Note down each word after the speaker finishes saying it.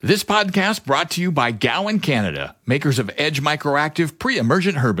This podcast brought to you by Gowan Canada, makers of Edge Microactive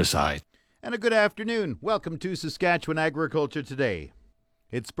Pre-Emergent Herbicide. And a good afternoon. Welcome to Saskatchewan Agriculture Today.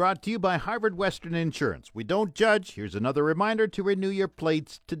 It's brought to you by Harvard Western Insurance. We don't judge. Here's another reminder to renew your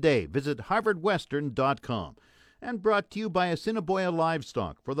plates today. Visit harvardwestern.com. And brought to you by Assiniboia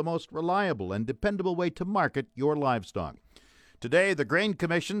Livestock for the most reliable and dependable way to market your livestock. Today, the Grain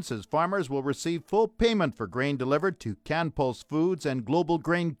Commission says farmers will receive full payment for grain delivered to Canpulse Foods and Global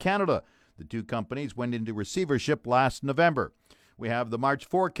Grain Canada. The two companies went into receivership last November. We have the March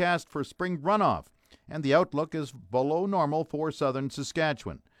forecast for spring runoff, and the outlook is below normal for southern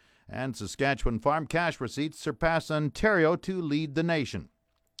Saskatchewan. And Saskatchewan farm cash receipts surpass Ontario to lead the nation.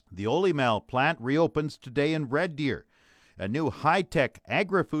 The Olymel plant reopens today in Red Deer. A new high-tech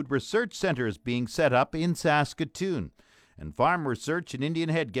agri-food research center is being set up in Saskatoon. And farm research in Indian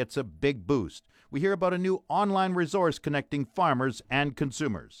Head gets a big boost. We hear about a new online resource connecting farmers and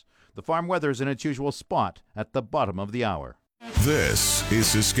consumers. The farm weather is in its usual spot at the bottom of the hour. This is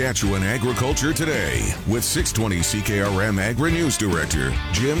Saskatchewan Agriculture Today with 620 CKRM Agri-News Director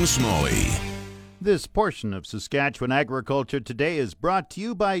Jim Smalley. This portion of Saskatchewan Agriculture Today is brought to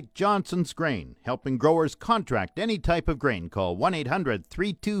you by Johnson's Grain, helping growers contract any type of grain. Call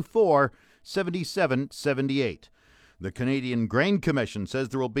 1-800-324-7778. The Canadian Grain Commission says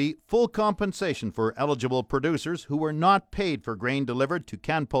there will be full compensation for eligible producers who were not paid for grain delivered to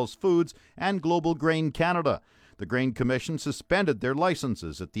Canpulse Foods and Global Grain Canada. The Grain Commission suspended their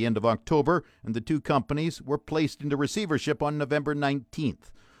licenses at the end of October, and the two companies were placed into receivership on November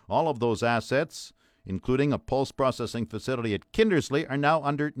 19th. All of those assets, including a pulse processing facility at Kindersley, are now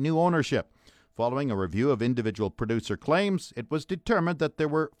under new ownership. Following a review of individual producer claims, it was determined that there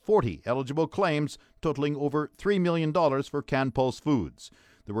were 40 eligible claims totaling over $3 million for Canpulse Foods.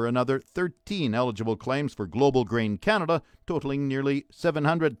 There were another 13 eligible claims for Global Grain Canada totaling nearly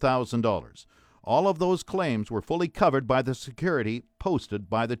 $700,000. All of those claims were fully covered by the security posted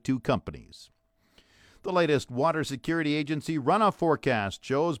by the two companies. The latest Water Security Agency runoff forecast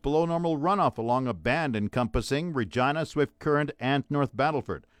shows below normal runoff along a band encompassing Regina, Swift Current, and North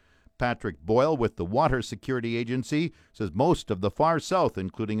Battleford. Patrick Boyle with the Water Security Agency says most of the far south,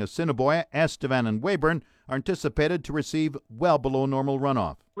 including Assiniboia, Estevan, and Weyburn, are anticipated to receive well below normal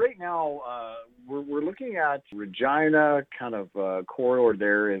runoff. Right now, we're looking at Regina, kind of corridor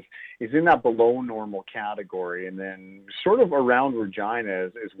there is in that below normal category, and then sort of around Regina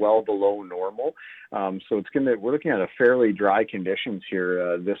is well below normal. So we're looking at a fairly dry conditions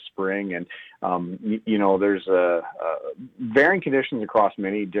here this spring, and there's varying conditions across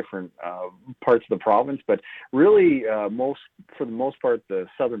many different parts of the province, but really for the most part, the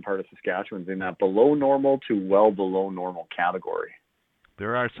southern part of Saskatchewan is in that below normal to well below normal category.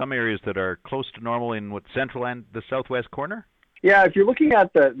 There are some areas that are close to normal in central and the southwest corner? Yeah, if you're looking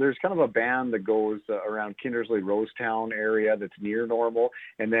at there's kind of a band that goes around Kindersley, Rosetown area that's near normal,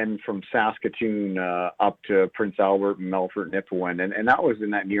 and then from Saskatoon up to Prince Albert, Melfort, Nipawin, and that was in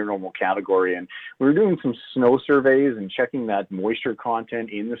that near normal category. And we were doing some snow surveys and checking that moisture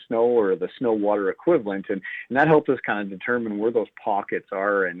content in the snow or the snow water equivalent, and that helped us kind of determine where those pockets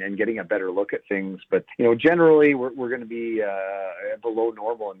are and getting a better look at things. But generally we're going to be below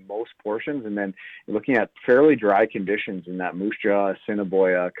normal in most portions, and then looking at fairly dry conditions in that Moose Jaw,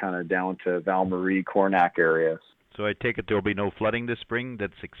 Assiniboia, kind of down to Val-Marie, Cornac areas. So I take it there will be no flooding this spring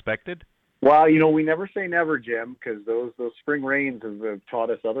that's expected? Well, we never say never, Jim, because those spring rains have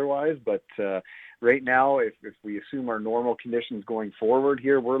taught us otherwise. But right now, if we assume our normal conditions going forward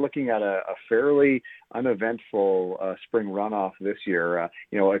here, we're looking at a fairly uneventful spring runoff this year,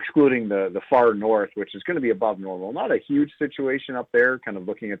 excluding the far north, which is going to be above normal. Not a huge situation up there, kind of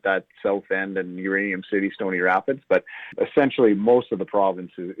looking at that south end and Uranium City, Stony Rapids, but essentially most of the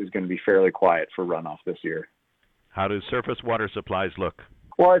province is going to be fairly quiet for runoff this year. How do surface water supplies look?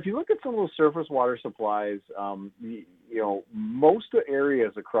 Well, if you look at some of those surface water supplies, most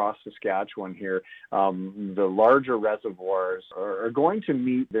areas across Saskatchewan here, the larger reservoirs are going to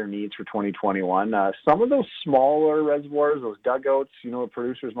meet their needs for 2021. Some of those smaller reservoirs, those dugouts,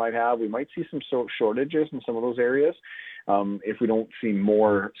 producers might have, we might see some shortages in some of those areas if we don't see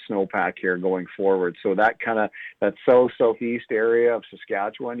more snowpack here going forward. So that southeast area of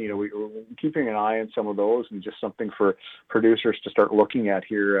Saskatchewan, we're keeping an eye on some of those, and just something for producers to start looking at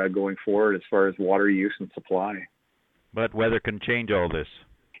here going forward as far as water use and supply. But weather can change all this.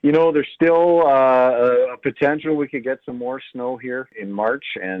 There's still a potential we could get some more snow here in March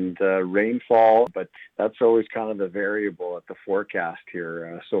and rainfall, but that's always kind of the variable at the forecast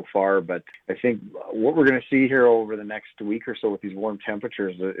here so far. But I think what we're going to see here over the next week or so with these warm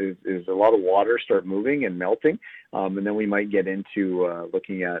temperatures is a lot of water start moving and melting, and then we might get into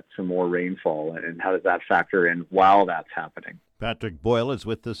looking at some more rainfall and how does that factor in while that's happening. Patrick Boyle is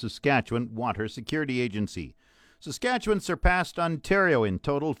with the Saskatchewan Water Security Agency. Saskatchewan surpassed Ontario in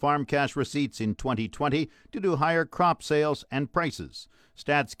total farm cash receipts in 2020 due to higher crop sales and prices.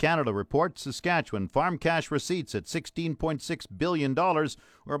 Stats Canada reports Saskatchewan farm cash receipts at $16.6 billion,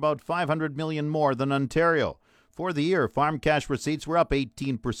 or about $500 million more than Ontario. For the year, farm cash receipts were up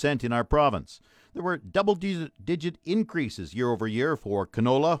 18% in our province. There were double-digit increases year over year for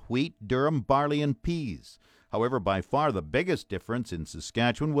canola, wheat, durum, barley, and peas. However, by far the biggest difference in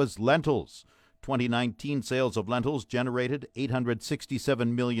Saskatchewan was lentils. 2019 sales of lentils generated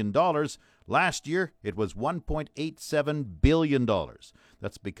 $867 million. Last year, it was $1.87 billion.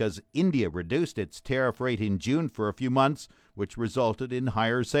 That's because India reduced its tariff rate in June for a few months, which resulted in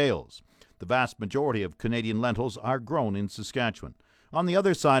higher sales. The vast majority of Canadian lentils are grown in Saskatchewan. On the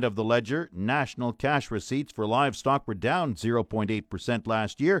other side of the ledger, national cash receipts for livestock were down 0.8%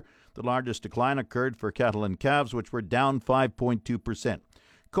 last year. The largest decline occurred for cattle and calves, which were down 5.2%.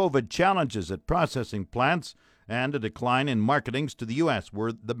 COVID challenges at processing plants and a decline in marketings to the U.S.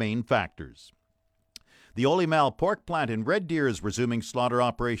 were the main factors. The Olimal pork plant in Red Deer is resuming slaughter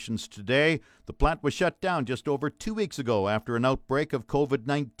operations today. The plant was shut down just over 2 weeks ago after an outbreak of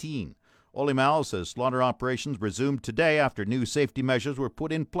COVID-19. Olimal says slaughter operations resumed today after new safety measures were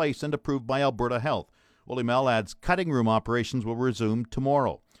put in place and approved by Alberta Health. Olimal adds cutting room operations will resume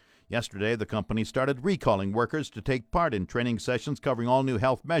tomorrow. Yesterday, the company started recalling workers to take part in training sessions covering all new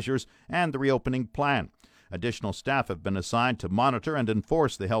health measures and the reopening plan. Additional staff have been assigned to monitor and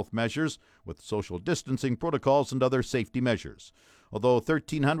enforce the health measures with social distancing protocols and other safety measures. Although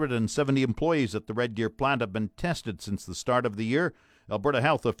 1,370 employees at the Red Deer plant have been tested since the start of the year, Alberta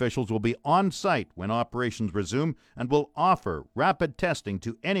health officials will be on site when operations resume and will offer rapid testing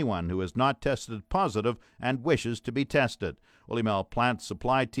to anyone who is not tested positive and wishes to be tested. Olimal plant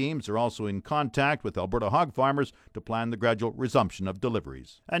supply teams are also in contact with Alberta hog farmers to plan the gradual resumption of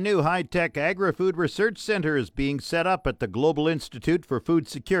deliveries. A new high-tech agri-food research center is being set up at the Global Institute for Food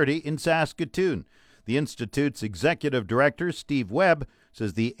Security in Saskatoon. The Institute's executive director, Steve Webb,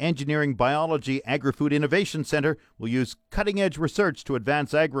 says the Engineering Biology Agri-Food Innovation Center will use cutting-edge research to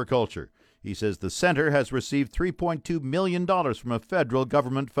advance agriculture. He says the center has received $3.2 million from a federal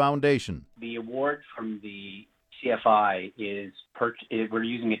government foundation. The award from the CFI is we're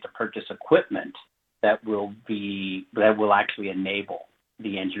using it to purchase equipment that will actually enable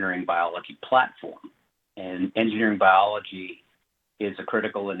the engineering biology platform. And engineering biology is a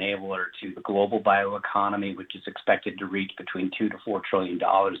critical enabler to the global bioeconomy, which is expected to reach between $2 to $4 trillion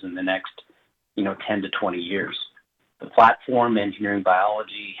in the next 10 to 20 years. The platform, engineering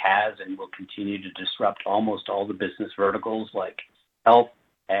biology, has and will continue to disrupt almost all the business verticals like health,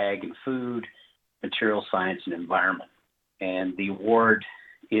 ag and food, material science, and environment. And the award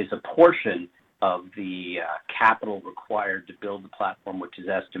is a portion of the capital required to build the platform, which is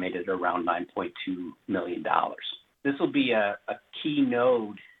estimated around $9.2 million. This will be a key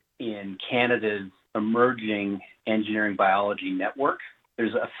node in Canada's emerging engineering biology network.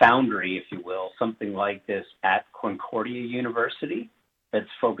 There's a foundry, if you will, something like this at Concordia University that's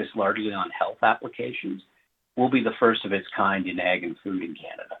focused largely on health applications. We'll be the first of its kind in ag and food in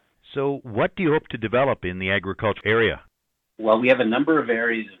Canada. So what do you hope to develop in the agriculture area? Well, we have a number of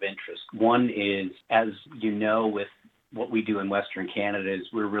areas of interest. One is, as you know, with what we do in Western Canada, is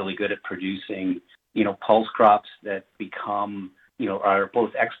we're really good at producing, pulse crops that become, are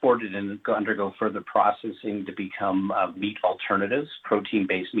both exported and undergo further processing to become meat alternatives,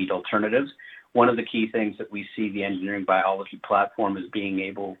 protein-based meat alternatives. One of the key things that we see the engineering biology platform as being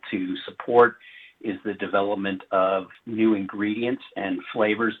able to support is the development of new ingredients and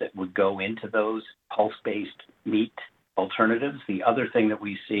flavors that would go into those pulse-based meat alternatives. The other thing that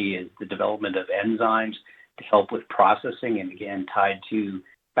we see is the development of enzymes to help with processing, and again, tied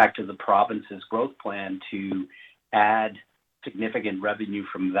back to the province's growth plan to add significant revenue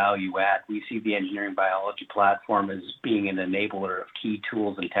from value add. We see the engineering biology platform as being an enabler of key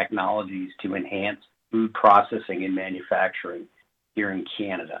tools and technologies to enhance food processing and manufacturing here in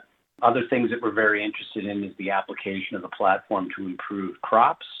Canada. Other things that we're very interested in is the application of the platform to improve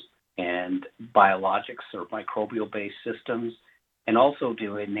crops and biologics or microbial-based systems, and also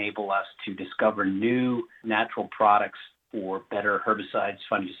to enable us to discover new natural products for better herbicides,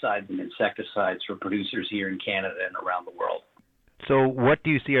 fungicides, and insecticides for producers here in Canada and around the world. So what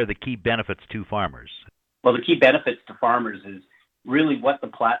do you see are the key benefits to farmers? Well, the key benefits to farmers is really what the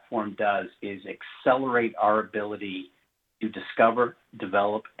platform does is accelerate our ability to discover,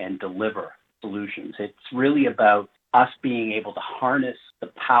 develop, and deliver solutions. It's really about us being able to harness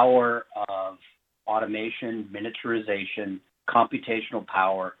the power of automation, miniaturization, computational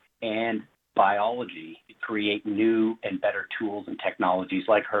power, and biology to create new and better tools and technologies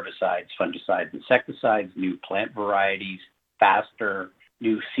like herbicides, fungicides, insecticides, new plant varieties, faster,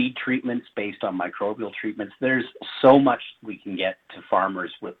 new seed treatments based on microbial treatments. There's so much we can get to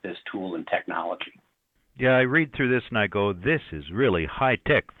farmers with this tool and technology. Yeah, I read through this and I go, this is really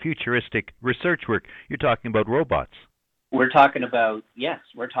high-tech, futuristic research work. You're talking about robots. We're talking about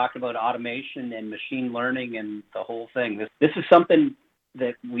automation and machine learning and the whole thing. This is something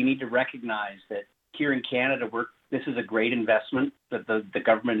that we need to recognize that here in Canada, this is a great investment that the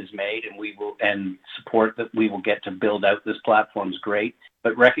government has made, and support that we will get to build out this platform is great.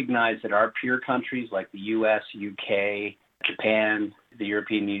 But recognize that our peer countries like the U.S., UK, Japan, the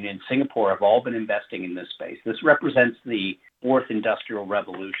European Union, Singapore have all been investing in this space. This represents the fourth industrial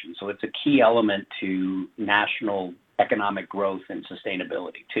revolution, so it's a key element to national economic growth and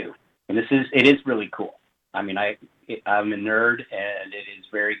sustainability too. And it is really cool. I mean, I'm a nerd, and it is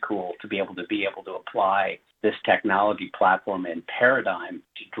very cool to be able to apply this technology platform and paradigm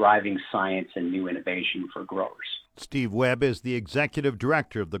to driving science and new innovation for growers. Steve Webb is the Executive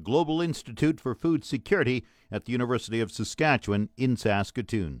Director of the Global Institute for Food Security at the University of Saskatchewan in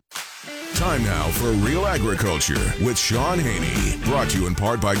Saskatoon. Time now for Real Agriculture with Sean Haney. Brought to you in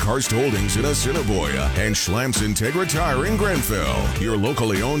part by Karst Holdings in Assiniboia and Schlamps Integra Tire in Grenfell. Your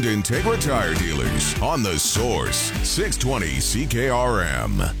locally owned Integra Tire dealers on The Source, 620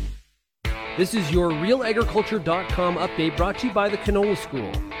 CKRM. This is your RealAgriculture.com update brought to you by the Canola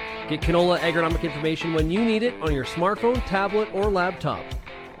School. Get canola agronomic information when you need it on your smartphone, tablet, or laptop.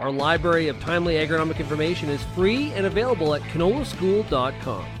 Our library of timely agronomic information is free and available at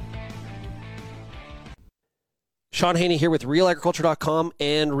canolaschool.com. Sean Haney here with RealAgriculture.com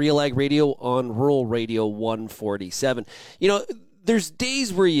and Real Ag Radio on Rural Radio 147. You know, there's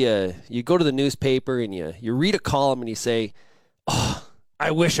days where you go to the newspaper and you read a column and you say, oh,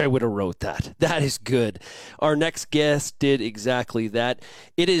 I wish I would have wrote that. That is good. Our next guest did exactly that.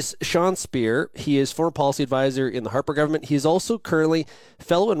 It is Sean Speer. He is former policy advisor in the Harper government. He is also currently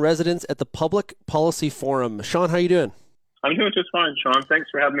fellow in residence at the Public Policy Forum. Sean, how are you doing? I'm doing just fine, Sean. Thanks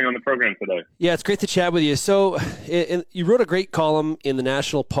for having me on the program today. Yeah, it's great to chat with you. So you wrote a great column in the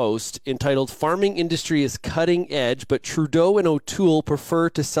National Post entitled Farming Industry is Cutting Edge, but Trudeau and O'Toole prefer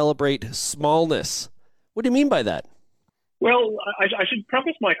to celebrate smallness. What do you mean by that? Well, I should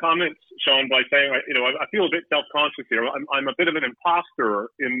preface my comments, Sean, by saying, I feel a bit self-conscious here. I'm a bit of an imposter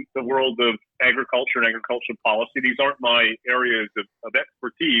in the world of agriculture and agricultural policy. These aren't my areas of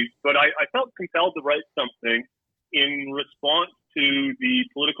expertise, but I felt compelled to write something in response to the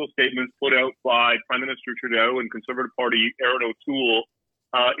political statements put out by Prime Minister Trudeau and Conservative Party Erin O'Toole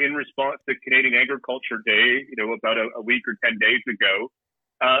in response to Canadian Agriculture Day, about a week or 10 days ago.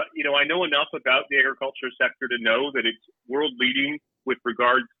 I know enough about the agriculture sector to know that it's world leading with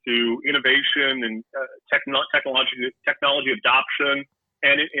regards to innovation and technology adoption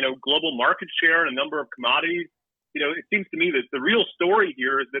and global market share in a number of commodities. It seems to me that the real story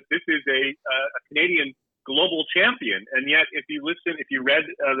here is that this is a Canadian global champion, and yet if you read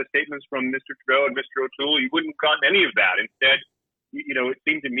the statements from Mr. Trudeau and Mr. O'Toole, you wouldn't have gotten any of that. Instead, it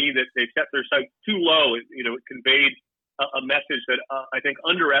seemed to me that they set their sights too low. It conveyed a message that I think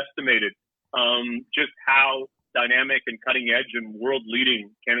underestimated just how dynamic and cutting edge and world leading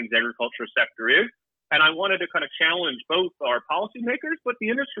Canada's agriculture sector is. And I wanted to kind of challenge both our policymakers, but the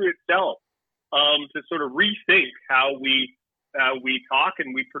industry itself, to sort of rethink how we talk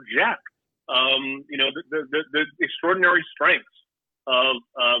and we project, the extraordinary strengths of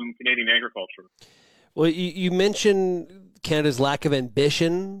Canadian agriculture. Well, you mentioned Canada's lack of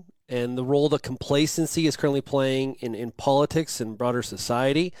ambition and the role that complacency is currently playing in politics and broader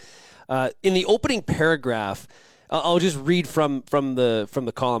society. In the opening paragraph, I'll just read from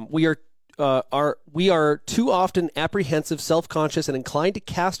the column. We are too often apprehensive, self-conscious, and inclined to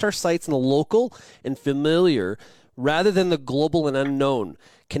cast our sights on the local and familiar rather than the global and unknown.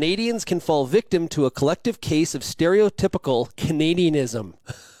 Canadians can fall victim to a collective case of stereotypical Canadianism.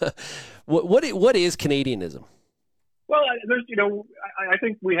 What is Canadianism? Well, I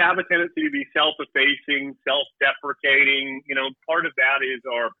think we have a tendency to be self-effacing, self-deprecating. Part of that is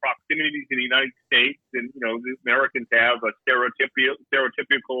our proximity to the United States, and the Americans have a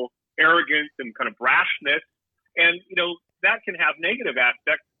stereotypical arrogance and kind of brashness, and that can have negative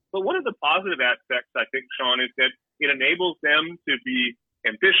aspects. But one of the positive aspects, I think, Sean, is that it enables them to be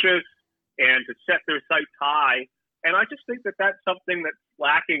ambitious and to set their sights high. And I just think that that's something that's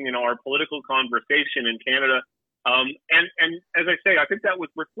lacking in our political conversation in Canada. And as I say, I think that was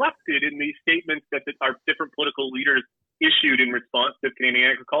reflected in these statements that our different political leaders issued in response to Canadian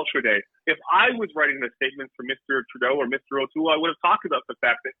Agriculture Day. If I was writing the statements for Mr. Trudeau or Mr. O'Toole, I would have talked about the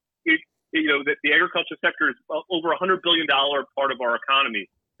fact that that the agriculture sector is over $100 billion part of our economy.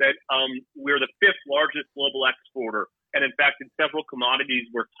 That we're the fifth largest global exporter, and in fact, in several commodities,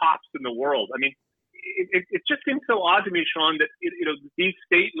 we're tops in the world. I mean, it just seems so odd to me, Sean, that these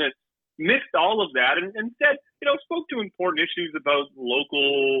statements missed all of that and instead, spoke to important issues about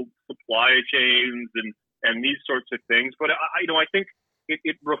local supply chains and these sorts of things. But I think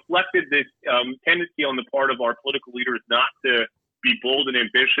it reflected this tendency on the part of our political leaders not to be bold and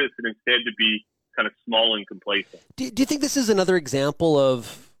ambitious, and instead to be kind of small and complacent. Do you think this is another example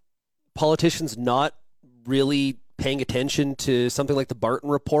of politicians not really paying attention to something like the Barton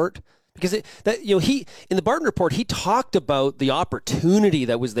Report? Because in the Barton Report, he talked about the opportunity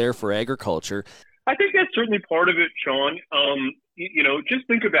that was there for agriculture. I think that's certainly part of it, Sean. Just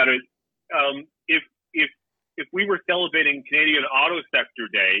think about it. If we were celebrating Canadian Auto Sector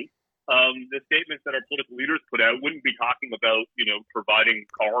Day, the statements that our political leaders put out wouldn't be talking about, providing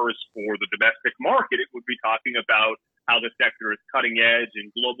cars for the domestic market. It would be talking about how the sector is cutting edge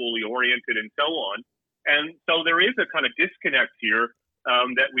and globally oriented and so on. And so there is a kind of disconnect here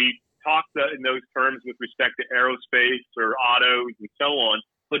that we talk in those terms with respect to aerospace or autos and so on,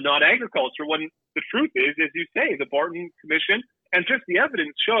 but not agriculture, when the truth is, as you say, the Barton Commission and just the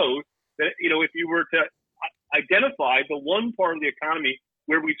evidence shows that, if you were to identify the one part of the economy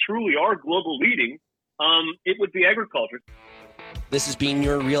where we truly are global leading, it would be agriculture. This has been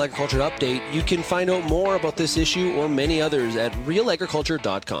your Real Agriculture Update. You can find out more about this issue or many others at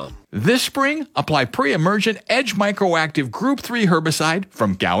realagriculture.com. This spring, apply pre-emergent Edge Microactive Group 3 herbicide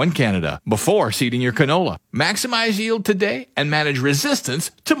from Gowan Canada before seeding your canola. Maximize yield today and manage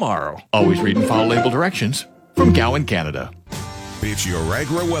resistance tomorrow. Always read and follow label directions from Gowan Canada. It's your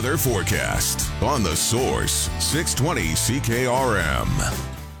agri-weather forecast on The Source, 620 CKRM.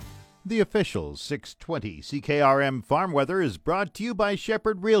 The official 620 CKRM Farm Weather is brought to you by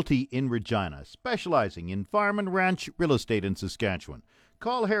Shepherd Realty in Regina, specializing in farm and ranch real estate in Saskatchewan.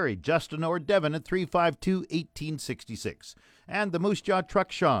 Call Harry, Justin, or Devin at 352-1866. And the Moose Jaw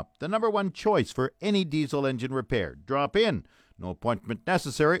Truck Shop, the #1 choice for any diesel engine repair. Drop in. No appointment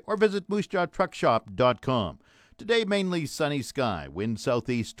necessary, or visit moosejawtruckshop.com. Today, mainly sunny sky. Wind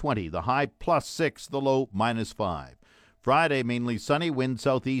southeast 20, the high +6, the low -5. Friday, mainly sunny. Wind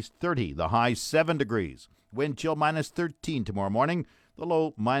southeast 30, the high 7 degrees. Wind chill -13 tomorrow morning, the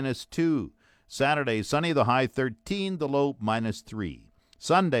low -2. Saturday, sunny, the high 13, the low -3.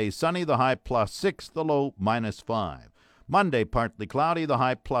 Sunday, sunny, the high +6, the low -5. Monday, partly cloudy, the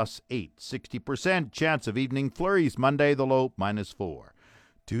high +8. 60% chance of evening flurries Monday, the low -4.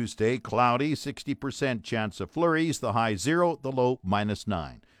 Tuesday, cloudy, 60% chance of flurries, the high 0, the low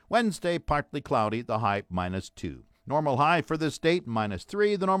 -9. Wednesday, partly cloudy, the high -2. Normal high for this date,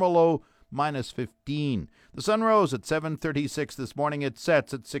 -3, the normal low, -15. The sun rose at 7:36 this morning. It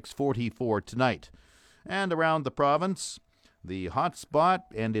sets at 6:44 tonight. And around the province, the hot spot,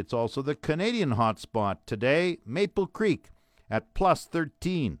 and it's also the Canadian hot spot today, Maple Creek at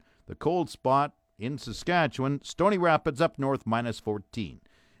 +13. The cold spot in Saskatchewan, Stony Rapids up north, -14.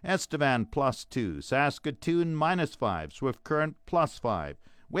 Estevan +2, Saskatoon -5, Swift Current +5,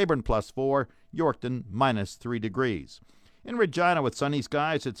 Weyburn +4, Yorkton -3 degrees. In Regina with sunny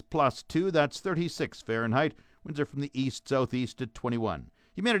skies, it's +2, that's 36 Fahrenheit. Winds are from the east-southeast at 21.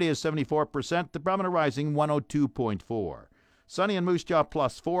 Humidity is 74%, the barometer rising 102.4. Sunny in Moose Jaw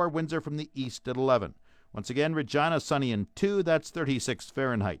 +4, winds are from the east at 11. Once again, Regina sunny and 2, that's 36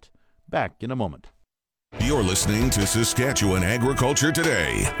 Fahrenheit. Back in a moment. You're listening to Saskatchewan Agriculture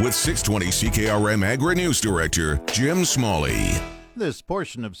Today with 620 CKRM Agri-News Director Jim Smalley. This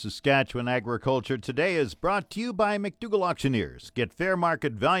portion of Saskatchewan Agriculture Today is brought to you by McDougall Auctioneers. Get fair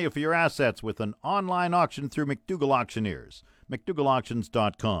market value for your assets with an online auction through McDougall Auctioneers,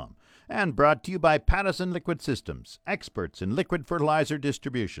 McDougallAuctions.com. And brought to you by Pattison Liquid Systems, experts in liquid fertilizer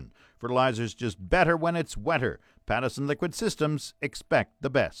distribution. Fertilizer's just better when it's wetter. Pattison Liquid Systems, expect the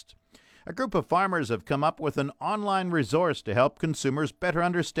best. A group of farmers have come up with an online resource to help consumers better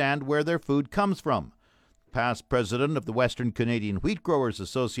understand where their food comes from. Past president of the Western Canadian Wheat Growers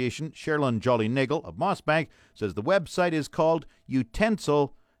Association, Sherilyn Jolly-Nigel of Mossbank, says the website is called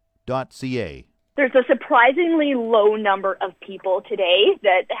utensil.ca. There's a surprisingly low number of people today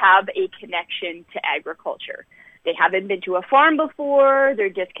that have a connection to agriculture. They haven't been to a farm before. They're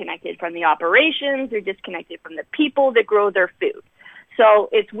disconnected from the operations. They're disconnected from the people that grow their food. So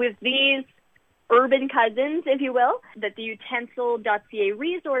it's with these urban cousins, if you will, that the utensil.ca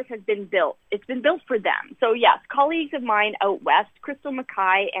resource has been built. It's been built for them. So yes, colleagues of mine out west, Crystal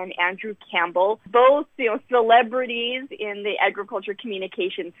Mackay and Andrew Campbell, both, celebrities in the agriculture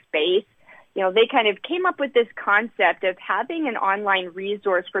communication space, they kind of came up with this concept of having an online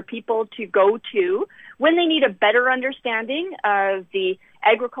resource for people to go to when they need a better understanding of the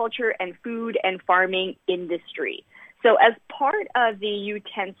agriculture and food and farming industry. So as part of the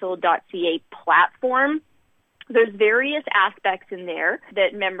utensil.ca platform, there's various aspects in there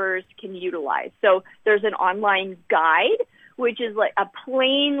that members can utilize. So there's an online guide, which is like a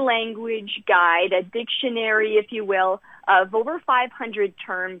plain language guide, a dictionary, if you will, of over 500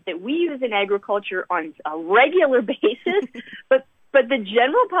 terms that we use in agriculture on a regular basis, but the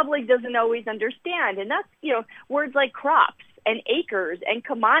general public doesn't always understand. And that's, words like crops and acres and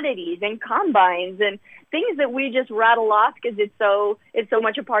commodities and combines and things that we just rattle off because it's so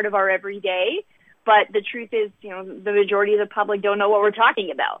much a part of our everyday. But the truth is, the majority of the public don't know what we're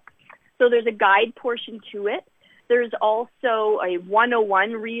talking about. So there's a guide portion to it. There's also a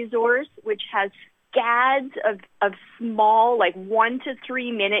 101 resource, which has scads of small, 1 to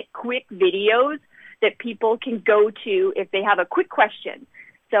 3 minute quick videos that people can go to if they have a quick question.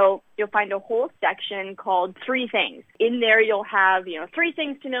 So you'll find a whole section called 3 Things. In there you'll have, 3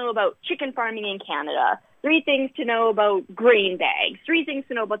 things to know about chicken farming in Canada, 3 things to know about grain bags, 3 things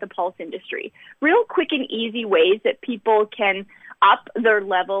to know about the pulse industry. Real quick and easy ways that people can up their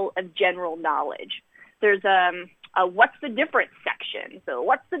level of general knowledge. There's a what's the difference section. So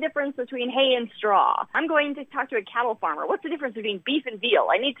what's the difference between hay and straw? I'm going to talk to a cattle farmer. What's the difference between beef and veal?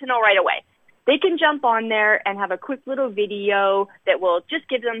 I need to know right away. They can jump on there and have a quick little video that will just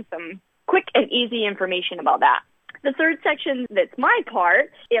give them some quick and easy information about that. The third section that's my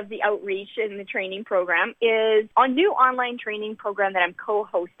part of the outreach and the training program is a new online training program that I'm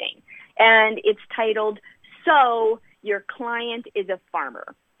co-hosting. And it's titled, So Your Client is a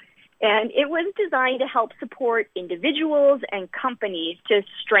Farmer. And it was designed to help support individuals and companies to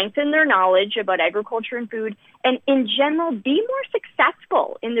strengthen their knowledge about agriculture and food and, in general, be more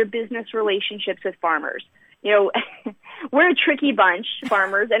successful in their business relationships with farmers. We're a tricky bunch,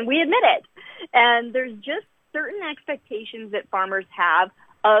 farmers, and we admit it. And there's just certain expectations that farmers have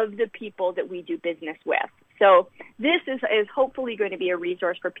of the people that we do business with. So this is hopefully going to be a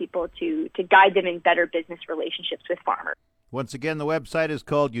resource for people to guide them in better business relationships with farmers. Once again, the website is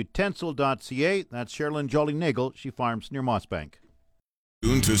called utensil.ca. That's Sherilyn Jolie-Nagel. She farms near Mossbank.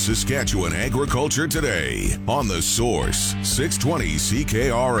 Tune to Saskatchewan Agriculture Today on The Source, 620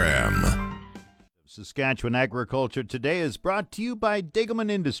 CKRM. Saskatchewan Agriculture Today is brought to you by Degelman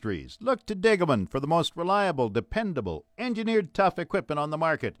Industries. Look to Degelman for the most reliable, dependable, engineered tough equipment on the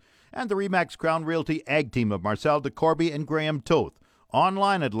market. And the RE/MAX Crown Realty Ag Team of Marcel DeCorby and Graham Toth.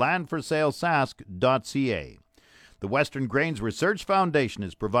 Online at landforsalesask.ca. The Western Grains Research Foundation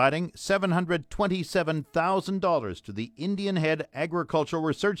is providing $727,000 to the Indian Head Agricultural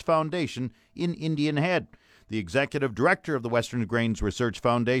Research Foundation in Indian Head. The executive director of the Western Grains Research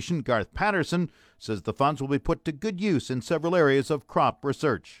Foundation, Garth Patterson, says the funds will be put to good use in several areas of crop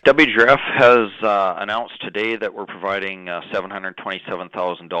research. WGRF has announced today that we're providing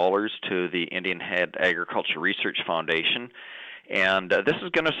 $727,000 to the Indian Head Agriculture Research Foundation. And this is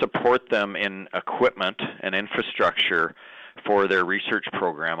going to support them in equipment and infrastructure for their research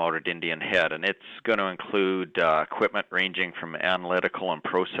program out at Indian Head. And it's going to include equipment ranging from analytical and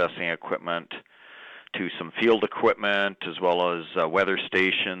processing equipment to some field equipment, as well as weather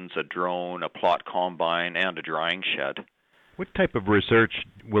stations, a drone, a plot combine, and a drying shed. What type of research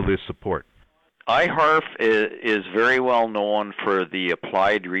will this support? IHARF is very well known for the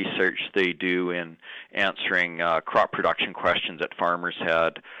applied research they do in answering crop production questions that farmers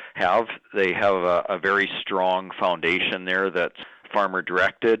have. They have a very strong foundation there that's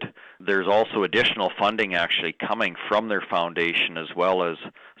farmer-directed. There's also additional funding actually coming from their foundation as well as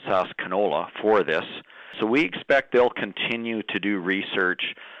Sask Canola for this. So we expect they'll continue to do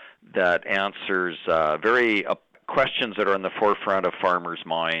research that answers questions that are in the forefront of farmers'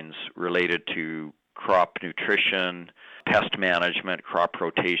 minds related to crop nutrition, pest management, crop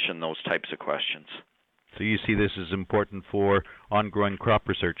rotation, those types of questions. So you see this as important for ongoing crop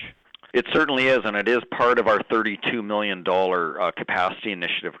research? It certainly is, and it is part of our $32 million capacity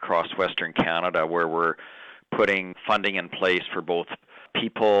initiative across Western Canada, where we're putting funding in place for both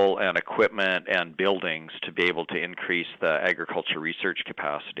people and equipment and buildings to be able to increase the agriculture research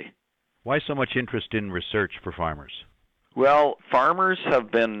capacity. Why so much interest in research for farmers? Well, farmers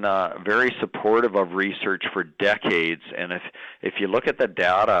have been very supportive of research for decades, and if you look at the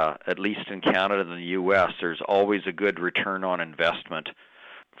data, at least in Canada and the U.S., there's always a good return on investment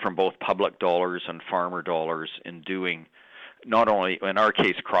from both public dollars and farmer dollars in doing not only, in our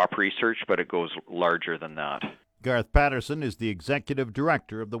case, crop research, but it goes larger than that. Garth Patterson is the Executive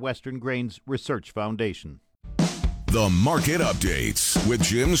Director of the Western Grains Research Foundation. The Market Updates with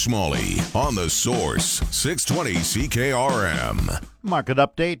Jim Smalley on The Source, 620 CKRM. Market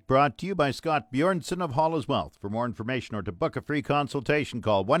Update brought to you by Scott Bjornson of Hall Wealth. For more information or to book a free consultation,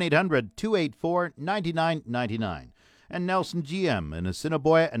 call 1-800-284-9999. And Nelson GM in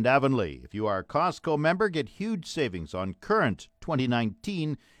Assiniboia and Avonlea. If you are a Costco member, get huge savings on current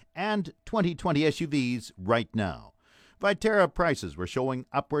 2019 and 2020 SUVs right now. Viterra prices were showing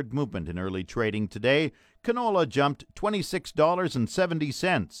upward movement in early trading today. Canola jumped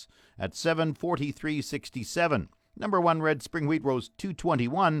 $26.70 at $743.67. Number 1 red spring wheat rose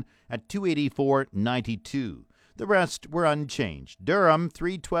 $2.21 at $2.84.92. The rest were unchanged. Durum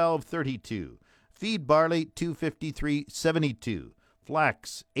 $3.12.32. Feed barley $2.53.72.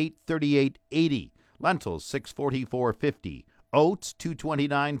 Flax $8.38.80. Lentils $6.44.50. Oats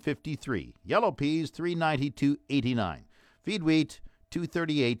 $2.29.53. Yellow peas $3.92.89. Feed wheat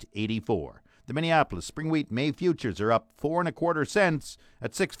 $2.38.84. The Minneapolis spring wheat May futures are up 4 1/4 cents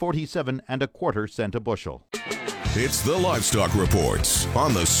at $6.47 1/4 cents a bushel. It's the Livestock Reports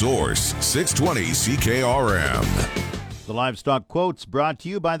on The Source, 620 CKRM. The Livestock Quotes brought to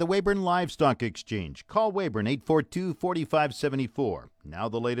you by the Weyburn Livestock Exchange. Call Weyburn 842-4574. Now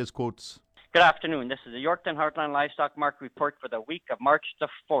the latest quotes. Good afternoon. This is the Yorkton Heartland Livestock Market Report for the week of March the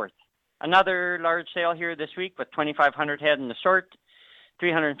 4th. Another large sale here this week with 2,500 head in the sort,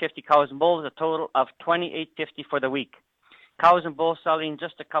 350 cows and bulls, a total of $28.50 for the week. Cows and bulls selling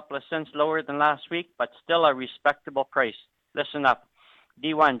just a couple of cents lower than last week, but still a respectable price. Listen up.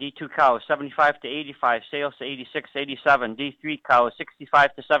 D1, D2 cows, 75 to 85, sales to 86, 87. D3 cows,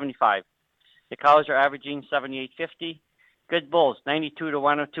 65 to 75. The cows are averaging 78.50. Good bulls, 92 to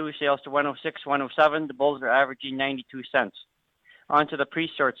 102, sales to 106, 107. The bulls are averaging 92 cents. On to the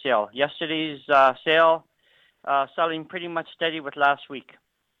pre-sort sale. Yesterday's sale selling pretty much steady with last week.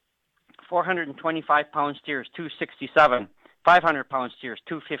 425-pound steers, 267. 500-pound steers,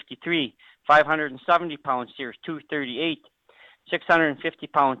 253. 570-pound steers, 238.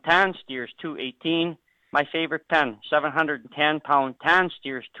 650-pound tan steers, 218. My favorite pen, 710-pound tan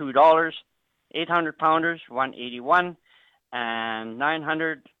steers, $2. 800-pounders, 181. And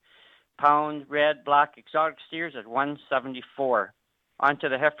 900-pound red, black exotic steers at 174. On to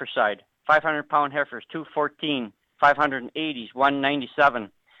the heifer side. 500-pound heifers, 214. 580s,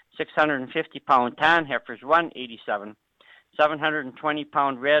 197. 650-pound tan heifers, 187.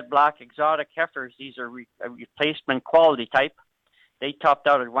 720-pound red, black exotic heifers, these are a replacement quality type. They topped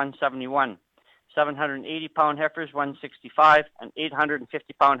out at 171. 780-pound heifers, 165. And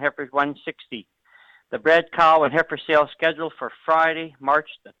 850-pound heifers, 160. The bred cow and heifer sale scheduled for Friday, March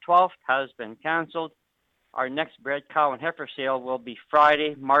the 12th has been canceled. Our next bred cow and heifer sale will be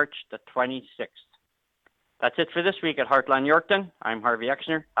Friday, March the 26th. That's it for this week at Heartland Yorkton. I'm Harvey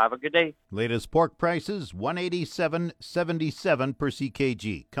Exner. Have a good day. Latest pork prices, $187.77 per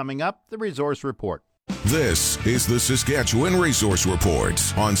CKG. Coming up, the Resource Report. This is the Saskatchewan Resource Report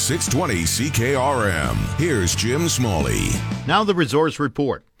on 620 CKRM. Here's Jim Smalley. Now the Resource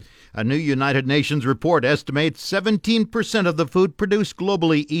Report. A new United Nations report estimates 17% of the food produced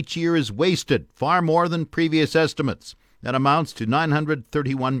globally each year is wasted, far more than previous estimates. That amounts to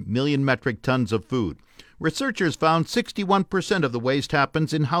 931 million metric tons of food. Researchers found 61% of the waste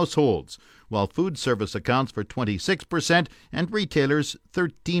happens in households, while food service accounts for 26% and retailers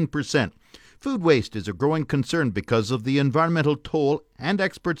 13%. Food waste is a growing concern because of the environmental toll, and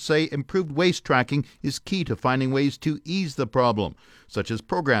experts say improved waste tracking is key to finding ways to ease the problem, such as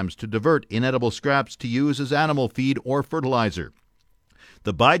programs to divert inedible scraps to use as animal feed or fertilizer.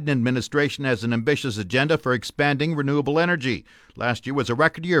 The Biden administration has an ambitious agenda for expanding renewable energy. Last year was a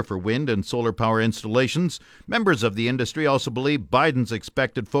record year for wind and solar power installations. Members of the industry also believe Biden's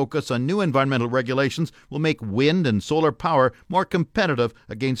expected focus on new environmental regulations will make wind and solar power more competitive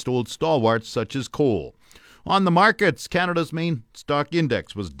against old stalwarts such as coal. On the markets, Canada's main stock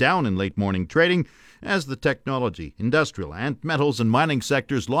index was down in late morning trading as the technology, industrial, and metals and mining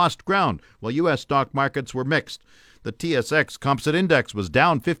sectors lost ground, while U.S. stock markets were mixed. The TSX Composite Index was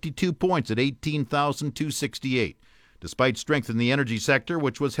down 52 points at 18,268, despite strength in the energy sector,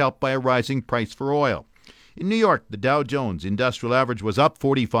 which was helped by a rising price for oil. In New York, the Dow Jones Industrial Average was up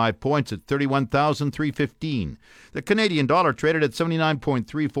 45 points at 31,315. The Canadian dollar traded at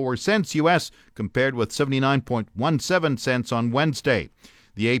 79.34 cents U.S. compared with 79.17 cents on Wednesday.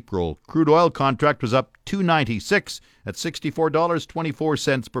 The April crude oil contract was up $2.96 at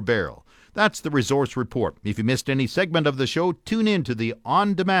 $64.24 per barrel. That's the Resource Report. If you missed any segment of the show, tune in to the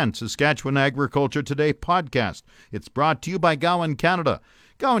on-demand Saskatchewan Agriculture Today podcast. It's brought to you by Gowan Canada.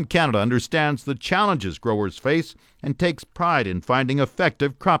 Gowan Canada understands the challenges growers face and takes pride in finding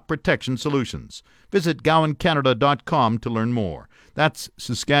effective crop protection solutions. Visit GowanCanada.com to learn more. That's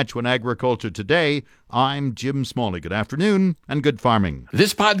Saskatchewan Agriculture Today. I'm Jim Smalley. Good afternoon and good farming.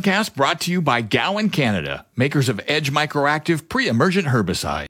 This podcast brought to you by Gowan Canada, makers of Edge Microactive pre-emergent herbicide.